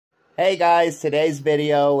Hey guys, today's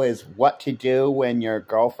video is what to do when your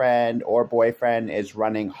girlfriend or boyfriend is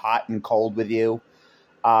running hot and cold with you.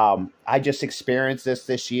 I just experienced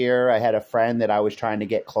this year. I had a friend that I was trying to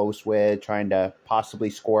get close with, trying to possibly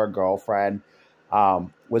score a girlfriend.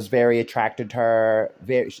 Was very attracted to her.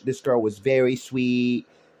 This girl was very sweet.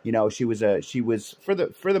 You know, she was for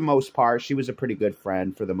the most part, she was a pretty good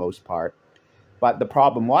friend for the most part. But the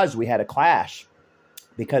problem was we had a clash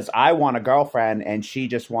because I want a girlfriend and she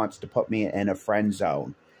just wants to put me in a friend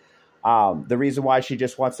zone. The reason why she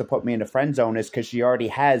just wants to put me in a friend zone is because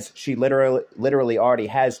she literally already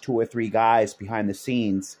has 2 or 3 guys behind the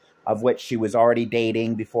scenes, of which she was already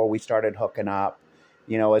dating before we started hooking up.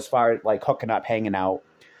 You know, as far as like hooking up, hanging out.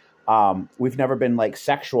 We've never been like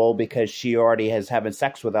sexual because she already has having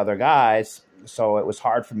sex with other guys. So it was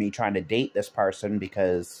hard for me trying to date this person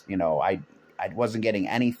because, you know, I wasn't getting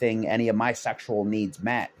any of my sexual needs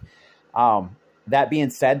met. That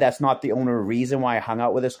being said, that's not the only reason why I hung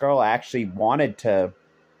out with this girl. I actually wanted to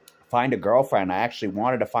find a girlfriend. I actually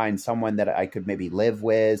wanted to find someone that I could maybe live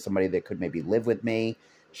with, somebody that could maybe live with me,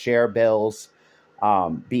 share bills,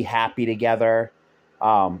 be happy together.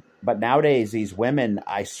 But nowadays, these women,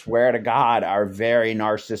 I swear to God, are very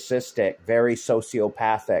narcissistic, very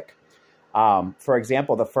sociopathic. For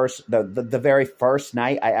example, the very first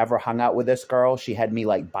night I ever hung out with this girl, she had me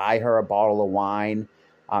like buy her a bottle of wine.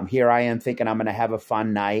 Here I am thinking I'm going to have a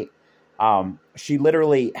fun night. She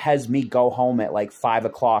literally has me go home at like 5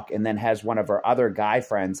 o'clock and then has one of her other guy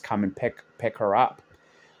friends come and pick her up.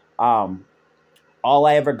 All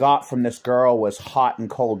I ever got from this girl was hot and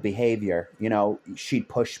cold behavior. You know, she'd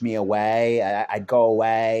push me away. I'd go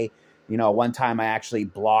away. You know, one time I actually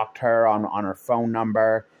blocked her on her phone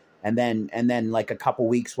number. And then like a couple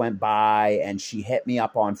weeks went by and she hit me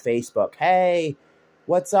up on Facebook. Hey,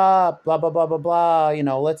 what's up? Blah, blah, blah, blah, blah. You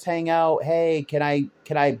know, let's hang out. Hey, can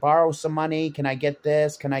I borrow some money? Can I get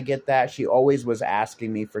this? Can I get that? She always was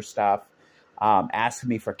asking me for stuff, asking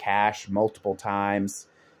me for cash multiple times.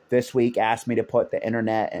 This week asked me to put the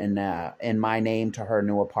internet in my name to her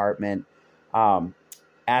new apartment.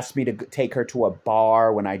 Asked me to take her to a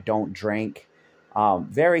bar when I don't drink.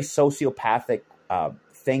 Very sociopathic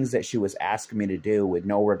things that she was asking me to do with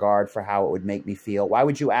no regard for how it would make me feel. Why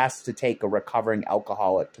would you ask to take a recovering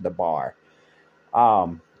alcoholic to the bar?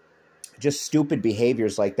 Just stupid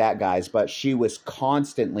behaviors like that, guys. But she was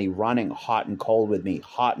constantly running hot and cold with me,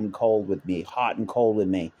 hot and cold with me, hot and cold with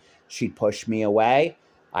me. She'd push me away.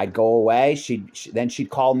 I'd go away. Then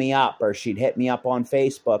she'd call me up or she'd hit me up on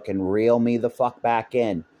Facebook and reel me the fuck back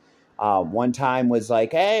in. One time was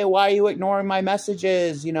like, hey, why are you ignoring my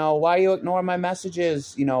messages? You know, why are you ignoring my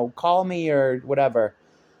messages? You know, call me or whatever.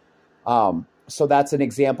 So that's an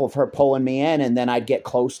example of her pulling me in, and then I'd get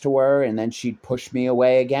close to her and then she'd push me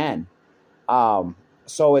away again.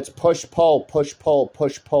 So it's push, pull, push, pull,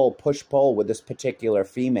 push, pull, push, pull with this particular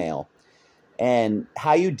female. And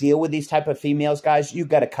how you deal with these type of females, guys, you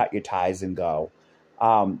got to cut your ties and go.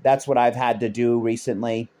 That's what I've had to do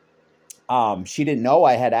recently. She didn't know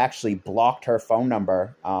I had actually blocked her phone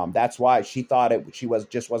number. That's why she thought she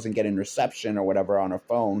just wasn't getting reception or whatever on her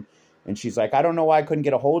phone. And she's like, I don't know why I couldn't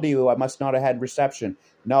get a hold of you. I must not have had reception.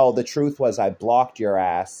 No, the truth was I blocked your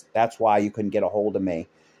ass. That's why you couldn't get a hold of me.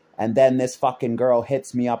 And then this fucking girl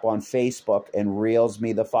hits me up on Facebook and reels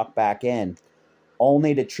me the fuck back in,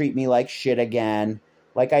 only to treat me like shit again.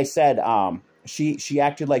 Like I said, she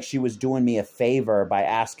acted like she was doing me a favor by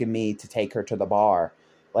asking me to take her to the bar.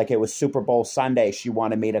 Like it was Super Bowl Sunday. She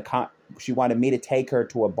wanted me to take her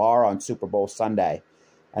to a bar on Super Bowl Sunday.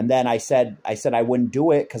 And then I said I wouldn't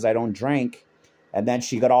do it because I don't drink. And then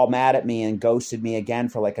she got all mad at me and ghosted me again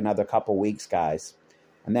for like another couple weeks, guys.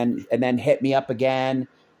 And then hit me up again.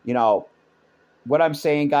 You know, what I'm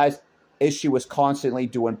saying, guys, is she was constantly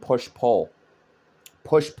doing push-pull.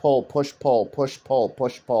 Push-pull, push-pull, push-pull,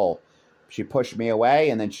 push-pull. She pushed me away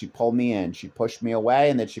and then she pulled me in. She pushed me away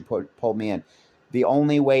and then she pulled me in. The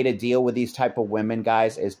only way to deal with these type of women,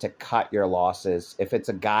 guys, is to cut your losses. If it's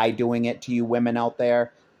a guy doing it to you women out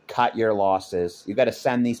there, cut your losses. You got to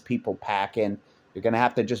send these people packing. You're going to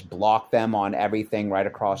have to just block them on everything right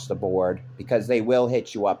across the board because they will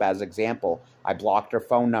hit you up. As example, I blocked her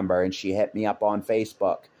phone number and she hit me up on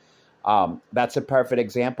Facebook. That's a perfect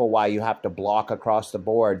example why you have to block across the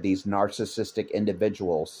board these narcissistic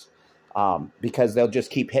individuals because they'll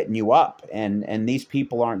just keep hitting you up and these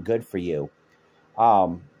people aren't good for you.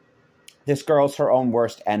 This girl's her own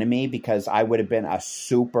worst enemy because I would have been a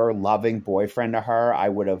super loving boyfriend to her. I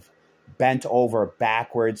would have bent over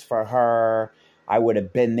backwards for her. I would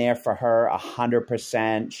have been there for her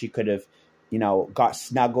 100%. She could have, you know, got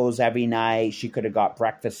snuggles every night. She could have got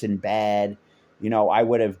breakfast in bed. You know, I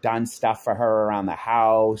would have done stuff for her around the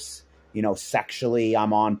house. You know, sexually,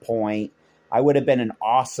 I'm on point. I would have been an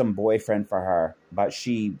awesome boyfriend for her. But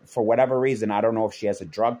she, for whatever reason, I don't know if she has a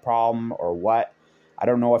drug problem or what. I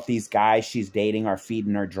don't know if these guys she's dating are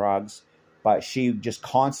feeding her drugs. But she just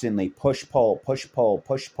constantly push, pull, push, pull,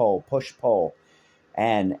 push, pull, push, pull.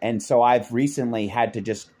 And so I've recently had to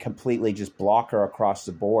just completely just block her across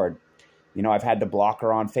the board. You know, I've had to block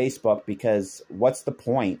her on Facebook because what's the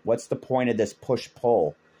point? What's the point of this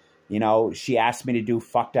push-pull? You know, she asks me to do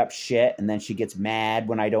fucked up shit, and then she gets mad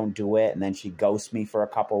when I don't do it, and then she ghosts me for a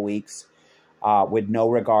couple of weeks with no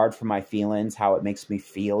regard for my feelings, how it makes me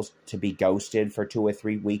feel to be ghosted for 2 or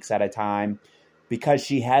 3 weeks at a time, because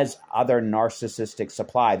she has other narcissistic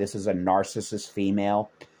supply. This is a narcissist female.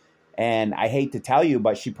 And I hate to tell you,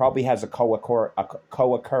 but she probably has a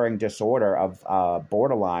co-occurring disorder of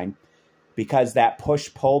borderline, because that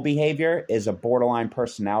push-pull behavior is a borderline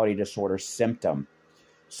personality disorder symptom.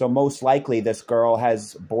 So most likely this girl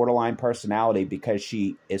has borderline personality because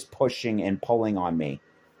she is pushing and pulling on me.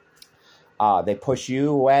 They push you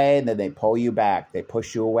away, and then they pull you back. They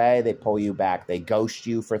push you away, they pull you back. They ghost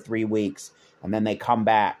you for 3 weeks, and then they come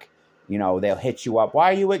back. You know, they'll hit you up.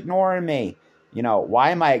 Why are you ignoring me? You know,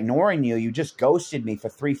 why am I ignoring you? You just ghosted me for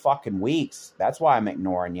 3 fucking weeks. That's why I'm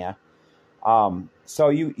ignoring you. So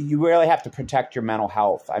you really have to protect your mental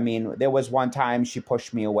health. I mean, there was one time she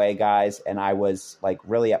pushed me away, guys, and I was like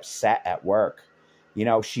really upset at work. You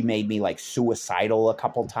know, she made me like suicidal a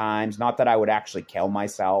couple times. Not that I would actually kill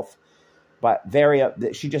myself, but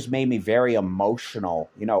she just made me very emotional,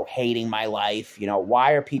 you know, hating my life. You know,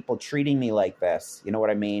 why are people treating me like this? You know what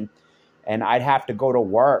I mean? And I'd have to go to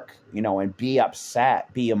work, you know, and be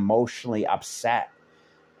upset, be emotionally upset.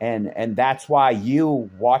 And that's why you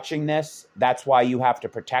watching this, that's why you have to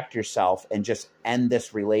protect yourself and just end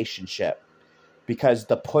this relationship. Because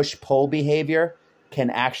the push-pull behavior can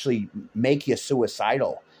actually make you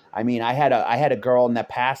suicidal. I mean, I had a girl in the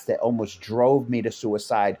past that almost drove me to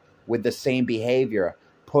suicide with the same behavior.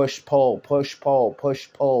 Push, pull, push, pull, push,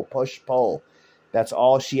 pull, push, pull. That's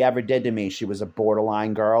all she ever did to me. She was a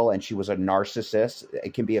borderline girl, and she was a narcissist.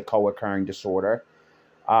 It can be a co-occurring disorder.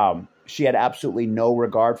 She had absolutely no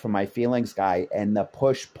regard for my feelings, guy. And the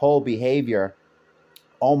push-pull behavior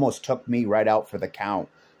almost took me right out for the count.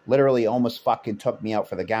 Literally almost fucking took me out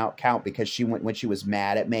for the count, because she went, when she was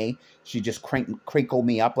mad at me, she just crinkled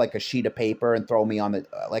me up like a sheet of paper and throw me on the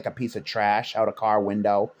like a piece of trash out a car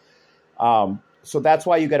window. So that's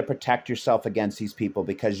why you got to protect yourself against these people,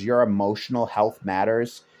 because your emotional health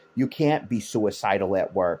matters. You can't be suicidal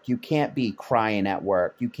at work. You can't be crying at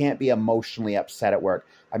work. You can't be emotionally upset at work.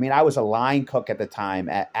 I mean, I was a line cook at the time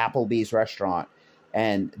at Applebee's restaurant,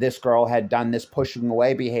 and this girl had done this pushing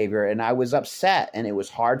away behavior, and I was upset, and it was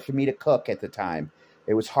hard for me to cook at the time.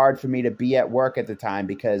 It was hard for me to be at work at the time,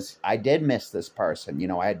 because I did miss this person. You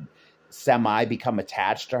know, I had become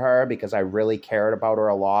attached to her because I really cared about her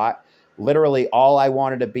a lot. Literally, all I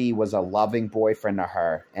wanted to be was a loving boyfriend to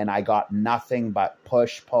her, and I got nothing but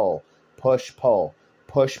push, pull, push, pull,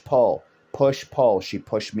 push, pull, push, pull. She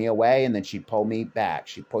pushed me away, and then she'd pull me back.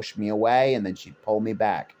 She pushed me away, and then she'd pull me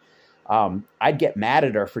back. I'd get mad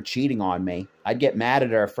at her for cheating on me. I'd get mad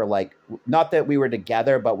at her for, like, not that we were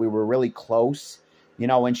together, but we were really close, you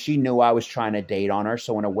know, and she knew I was trying to date on her.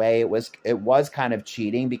 So in a way, it was kind of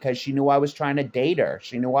cheating, because she knew I was trying to date her.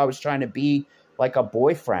 She knew I was trying to be like a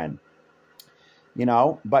boyfriend. You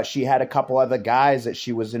know, but she had a couple other guys that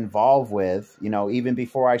she was involved with. You know, even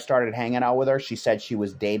before I started hanging out with her, she said she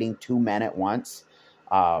was dating 2 men at once.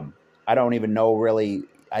 I don't even know really.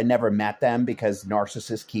 I never met them, because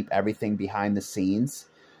narcissists keep everything behind the scenes.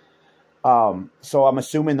 So I'm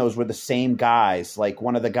assuming those were the same guys. Like,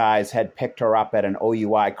 one of the guys had picked her up at an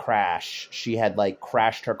OUI crash. She had like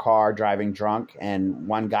crashed her car driving drunk, and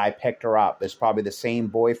one guy picked her up. It's probably the same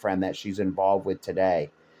boyfriend that she's involved with today.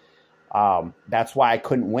 That's why I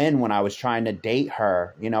couldn't win when I was trying to date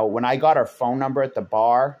her. You know, when I got her phone number at the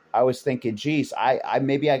bar, I was thinking, geez,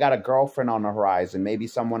 maybe I got a girlfriend on the horizon, maybe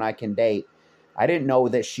someone I can date. I didn't know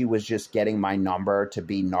that she was just getting my number to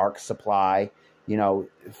be narc supply, you know,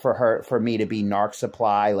 for me to be narc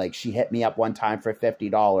supply. Like, she hit me up one time for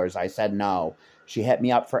 $50. I said no. She hit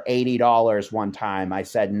me up for $80 one time. I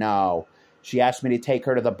said no. She asked me to take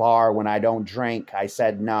her to the bar when I don't drink. I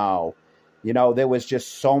said no. You know, there was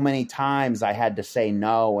just so many times I had to say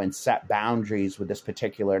no and set boundaries with this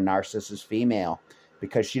particular narcissist female,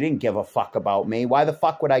 because she didn't give a fuck about me. Why the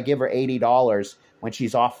fuck would I give her $80 when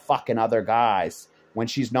she's off fucking other guys, when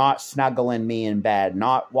she's not snuggling me in bed,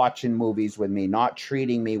 not watching movies with me, not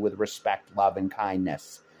treating me with respect, love, and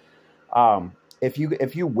kindness? If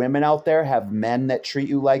you women out there have men that treat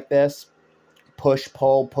you like this, push,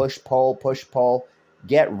 pull, push, pull, push, pull.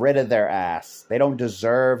 Get rid of their ass. They don't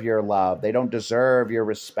deserve your love. They don't deserve your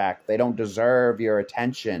respect. They don't deserve your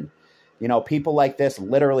attention. You know, people like this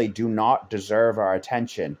literally do not deserve our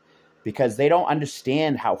attention because they don't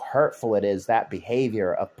understand how hurtful it is, that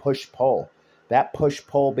behavior of push-pull. That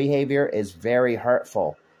push-pull behavior is very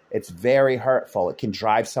hurtful. It's very hurtful. It can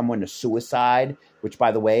drive someone to suicide, which,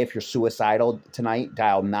 by the way, if you're suicidal tonight,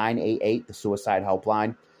 dial 988, the suicide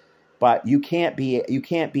helpline. But you can't be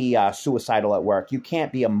suicidal at work. You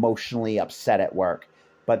can't be emotionally upset at work.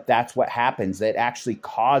 But that's what happens. It actually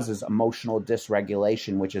causes emotional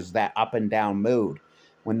dysregulation, which is that up and down mood.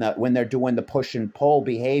 When they're doing the push and pull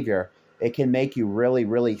behavior, it can make you really,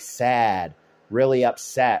 really sad, really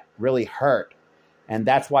upset, really hurt. And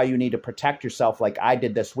that's why you need to protect yourself like I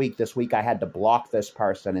did this week. This week I had to block this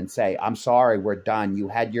person and say, I'm sorry, we're done. You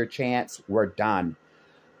had your chance, we're done.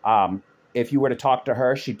 If you were to talk to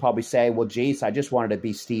her, she'd probably say, well, geez, I just wanted to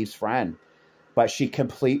be Steve's friend. But she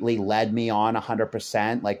completely led me on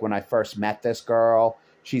 100%. Like when I first met this girl,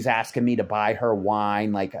 she's asking me to buy her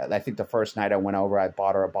wine. Like I think the first night I went over, I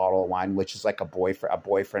bought her a bottle of wine, which is like a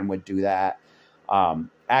boyfriend would do that.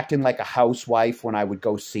 Acting like a housewife when I would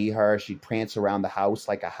go see her. She'd prance around the house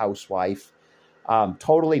like a housewife.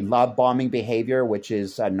 Totally love bombing behavior, which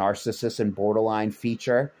is a narcissist and borderline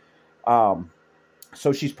feature.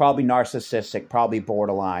 So she's probably narcissistic, probably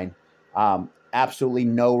borderline. Absolutely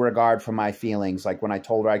no regard for my feelings. Like when I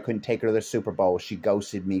told her I couldn't take her to the Super Bowl, she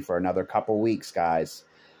ghosted me for another couple weeks, guys.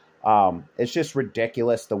 It's just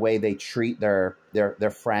ridiculous the way they treat their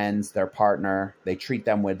friends, their partner. They treat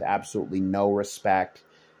them with absolutely no respect,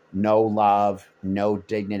 no love, no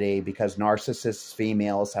dignity, because narcissist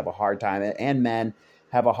females have a hard time, and men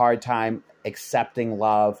have a hard time accepting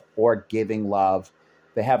love or giving love.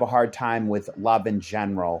 They have a hard time with love in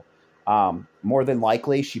general. More than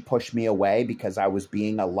likely, she pushed me away because I was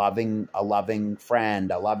being a loving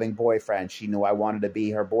friend, a loving boyfriend. She knew I wanted to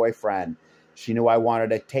be her boyfriend. She knew I wanted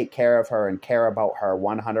to take care of her and care about her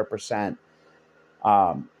 100%.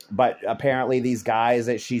 But apparently these guys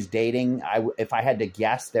that she's dating, if I had to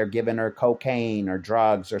guess, they're giving her cocaine or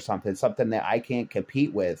drugs or something that I can't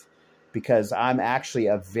compete with, because I'm actually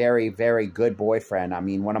a very, very good boyfriend. I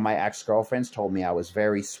mean, one of my ex-girlfriends told me I was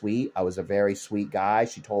very sweet. I was a very sweet guy.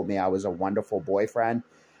 She told me I was a wonderful boyfriend.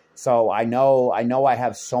 So I know I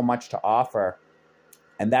have so much to offer.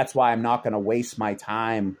 And that's why I'm not going to waste my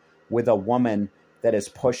time with a woman that is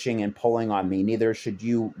pushing and pulling on me. Neither should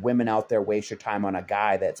you women out there waste your time on a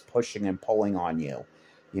guy that's pushing and pulling on you.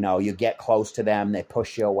 You know, you get close to them, they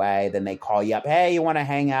push you away, then they call you up, hey, you want to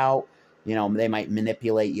hang out? You know, they might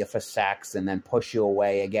manipulate you for sex and then push you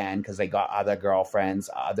away again because they got other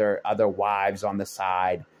girlfriends, other wives on the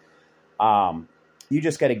side. You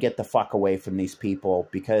just got to get the fuck away from these people,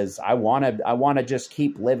 because I want to just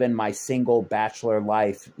keep living my single bachelor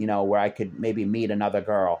life, you know, where I could maybe meet another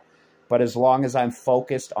girl. But as long as I'm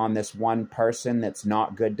focused on this one person that's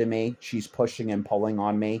not good to me, she's pushing and pulling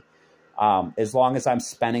on me. As long as I'm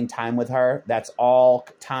spending time with her, that's all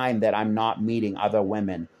time that I'm not meeting other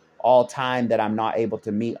women. All time that I'm not able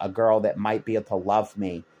to meet a girl that might be able to love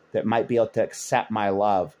me, that might be able to accept my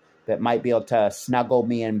love, that might be able to snuggle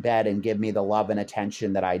me in bed and give me the love and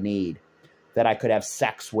attention that I need, that I could have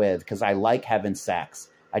sex with, because I like having sex.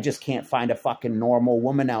 I just can't find a fucking normal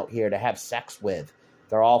woman out here to have sex with.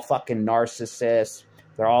 They're all fucking narcissists.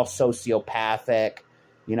 They're all sociopathic.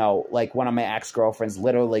 You know, like one of my ex-girlfriends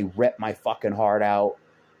literally ripped my fucking heart out.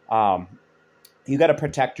 You got to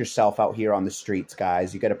protect yourself out here on the streets,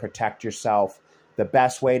 guys. You got to protect yourself. The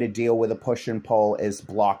best way to deal with a push and pull is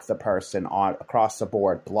block the person across the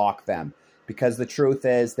board. Block them. Because the truth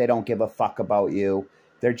is, they don't give a fuck about you.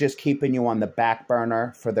 They're just keeping you on the back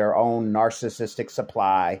burner for their own narcissistic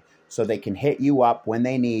supply so they can hit you up when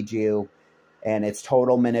they need you. And it's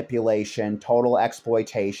total manipulation, total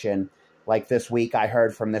exploitation. Like this week, I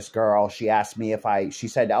heard from this girl. She asked me she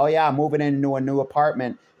said, oh yeah, I'm moving into a new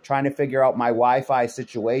apartment, trying to figure out my Wi-Fi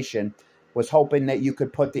situation. Was hoping that you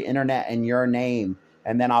could put the internet in your name,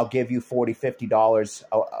 and then I'll give you $40, $50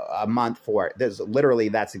 a month for it.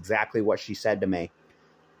 That's exactly what she said to me.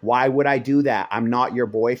 Why would I do that? I'm not your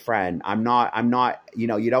boyfriend. I'm not, you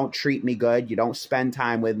know, you don't treat me good. You don't spend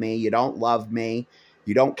time with me. You don't love me.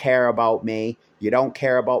 You don't care about me. You don't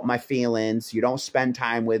care about my feelings. You don't spend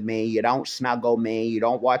time with me. You don't snuggle me. You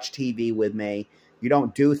don't watch TV with me. You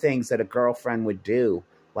don't do things that a girlfriend would do,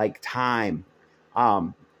 like time.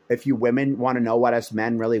 If you women want to know what us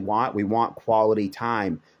men really want, we want quality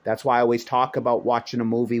time. That's why I always talk about watching a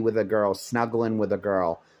movie with a girl, snuggling with a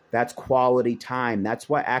girl, That's quality time. That's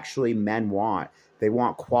what actually men want. They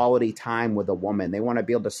want quality time with a woman. They want to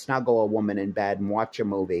be able to snuggle a woman in bed and watch a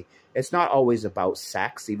movie. It's not always about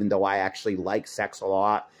sex, even though I actually like sex a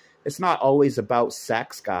lot. It's not always about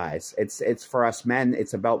sex, guys. It's for us men,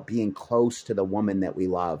 it's about being close to the woman that we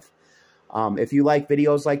love. If you like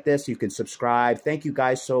videos like this, you can subscribe. Thank you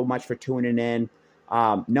guys so much for tuning in.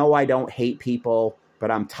 No, I don't hate people,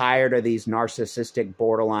 but I'm tired of these narcissistic,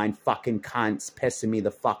 borderline fucking cunts pissing me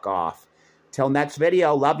the fuck off. Till next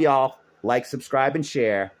video, love y'all. Like, subscribe, and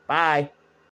share. Bye.